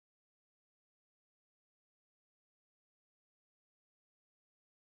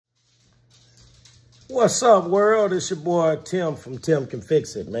What's up, world? It's your boy Tim from Tim Can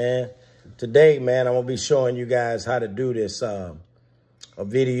Fix It, man. Today, man, I'm gonna be showing you guys how to do this a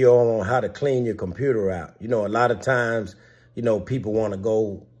video on how to clean your computer out. You know, a lot of times, you know, people want to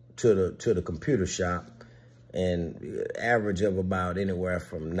go to the computer shop and average of about anywhere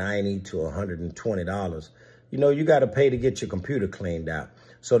from $90 to $120. You know, you got to pay to get your computer cleaned out.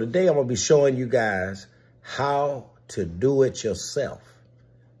 So today I'm gonna be showing you guys how to do it yourself.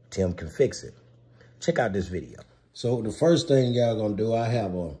 Tim Can Fix It. Check out this video. So the first thing y'all gonna do, I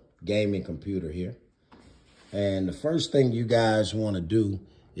have a gaming computer here. And the first thing you guys wanna do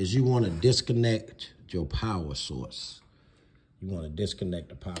is you wanna disconnect your power source. You wanna disconnect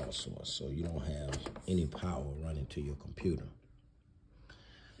the power source so you don't have any power running to your computer.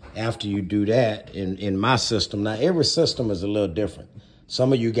 After you do that, in my system, now every system is a little different.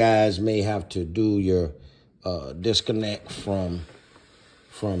 Some of you guys may have to do your disconnect from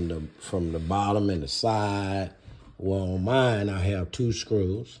the bottom and the side. Well, on mine, I have two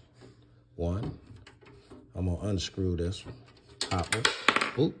screws. One, I'm gonna unscrew this one, top one.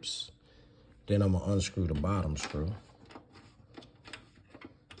 Oops. Then I'm gonna unscrew the bottom screw.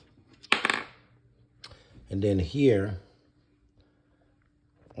 And then here,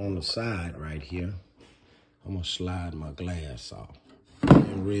 on the side right here, I'm gonna slide my glass off.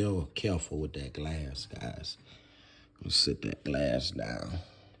 Be real careful with that glass, guys. Let's sit that glass down.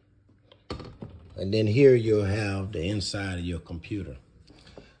 And then here you'll have the inside of your computer.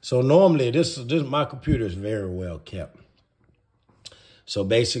 So normally this my computer is very well kept. So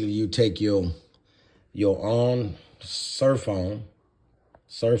basically you take your Surf On,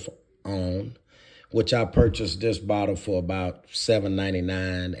 which I purchased this bottle for about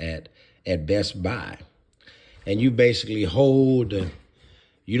 $7.99 at Best Buy. And you basically hold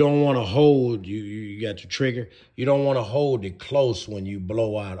you don't want to hold, you got the trigger. You don't want to hold it close when you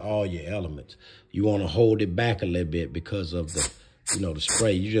blow out all your elements. You want to hold it back a little bit because of the, the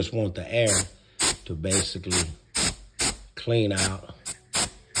spray. You just want the air to basically clean out,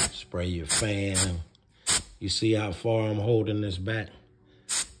 spray your fan. You see how far I'm holding this back?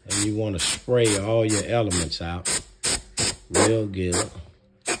 And you want to spray all your elements out real good.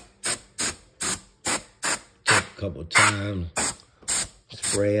 Take a couple times.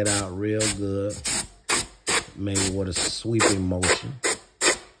 Spray it out real good, maybe with a sweeping motion.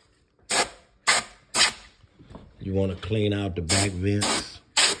 You want to clean out the back vents,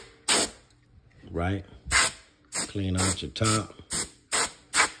 right? Clean out your top,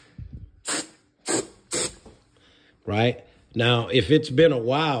 right? Now, if it's been a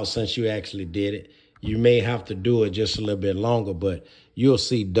while since you actually did it, you may have to do it just a little bit longer, but you'll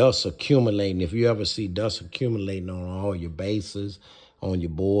see dust accumulating. If you ever see dust accumulating on all your bases, on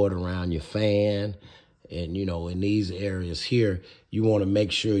your board, around your fan, and, in these areas here, you want to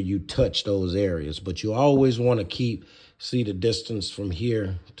make sure you touch those areas. But you always want to see the distance from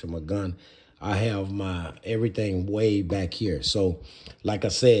here to my gun. I have my everything way back here. So, like I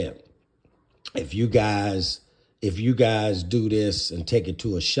said, if you guys do this and take it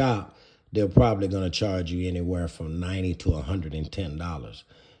to a shop, they're probably going to charge you anywhere from $90 to $110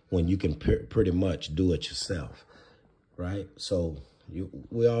 when you can pretty much do it yourself, right? So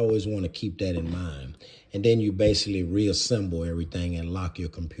we always want to keep that in mind. And then you basically reassemble everything and lock your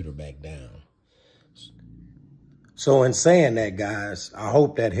computer back down. So in saying that, guys, I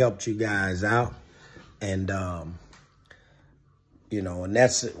hope that helped you guys out. And, and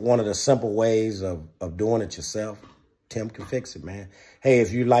that's one of the simple ways of doing it yourself. Tim Can Fix It, man. Hey,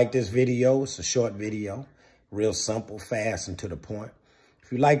 if you like this video, it's a short video, real simple, fast, and to the point.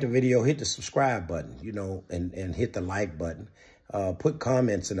 If you like the video, hit the subscribe button, and hit the like button. Put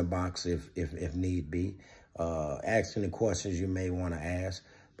comments in the box if need be. Ask any questions you may want to ask.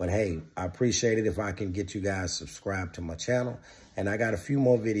 But hey, I appreciate it if I can get you guys subscribed to my channel. And I got a few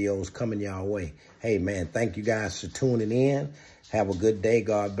more videos coming y'all way. Hey, man, thank you guys for tuning in. Have a good day.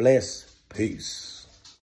 God bless. Peace.